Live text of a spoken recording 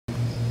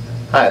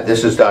Hi,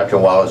 this is Dr.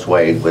 Wallace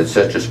Wade with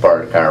Citrus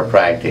Park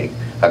Chiropractic.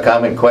 A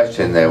common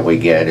question that we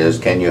get is,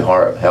 can you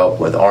help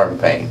with arm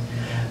pain?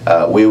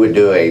 We would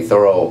do a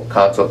thorough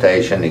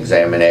consultation,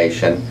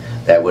 examination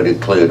that would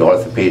include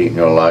orthopedic,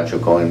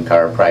 neurological, and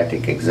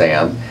chiropractic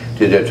exam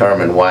to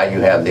determine why you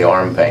have the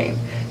arm pain.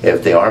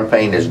 If the arm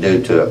pain is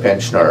due to a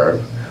pinched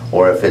nerve,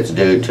 or if it's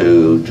due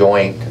to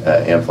joint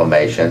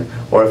inflammation,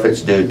 or if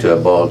it's due to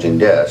a bulging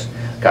disc,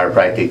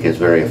 chiropractic is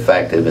very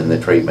effective in the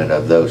treatment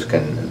of those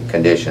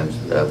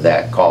conditions of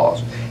that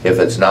cause. If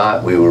it's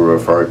not, we will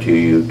refer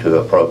you to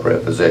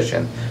appropriate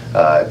physician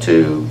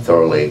to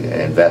thoroughly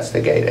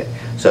investigate it.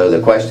 So the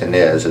question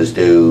is does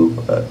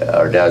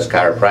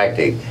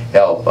chiropractic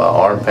help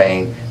arm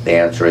pain? The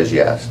answer is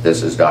yes.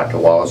 This is Dr.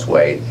 Wallace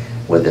Wade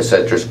with the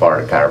Citrus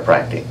Park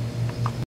Chiropractic.